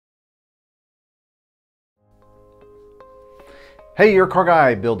Hey, your car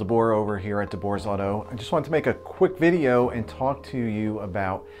guy, Bill DeBoer over here at DeBoer's Auto. I just wanted to make a quick video and talk to you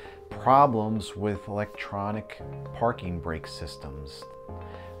about problems with electronic parking brake systems.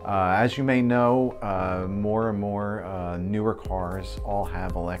 As you may know, more and more newer cars all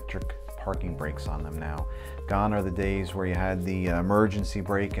have electric parking brakes on them now. Gone are the days where you had the emergency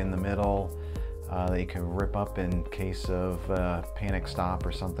brake in the middle that you can rip up in case of panic stop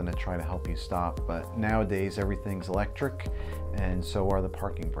or something to try to help you stop. But nowadays everything's electric, and so are the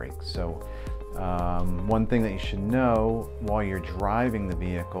parking brakes. So one thing that you should know while you're driving the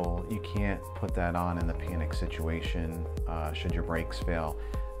vehicle, you can't put that on in the panic situation should your brakes fail.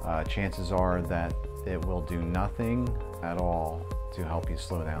 Chances are that it will do nothing at all to help you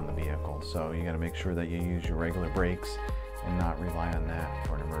slow down the vehicle. So you got to make sure that you use your regular brakes and not rely on that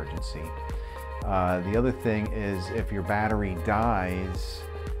for an emergency. The other thing is, if your battery dies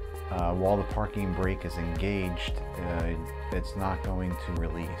while the parking brake is engaged, it's not going to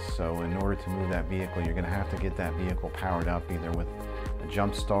release. So in order to move that vehicle, you're going to have to get that vehicle powered up either with a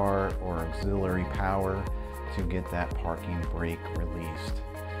jump start or auxiliary power to get that parking brake released.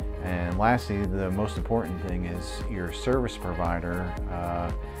 And lastly, the most important thing is your service provider.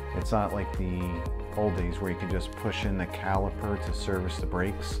 It's not like the old days where you could just push in the caliper to service the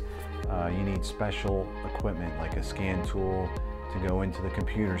brakes. You need special equipment like a scan tool to go into the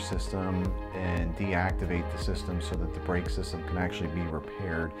computer system and deactivate the system so that the brake system can actually be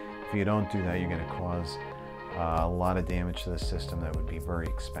repaired. If you don't do that, you're going to cause a lot of damage to the system that would be very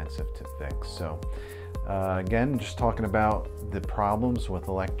expensive to fix. So again, just talking about the problems with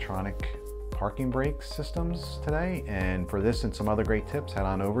electronic parking brake systems today. And for this and some other great tips, head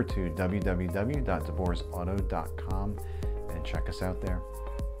on over to www.deboersauto.com and check us out there.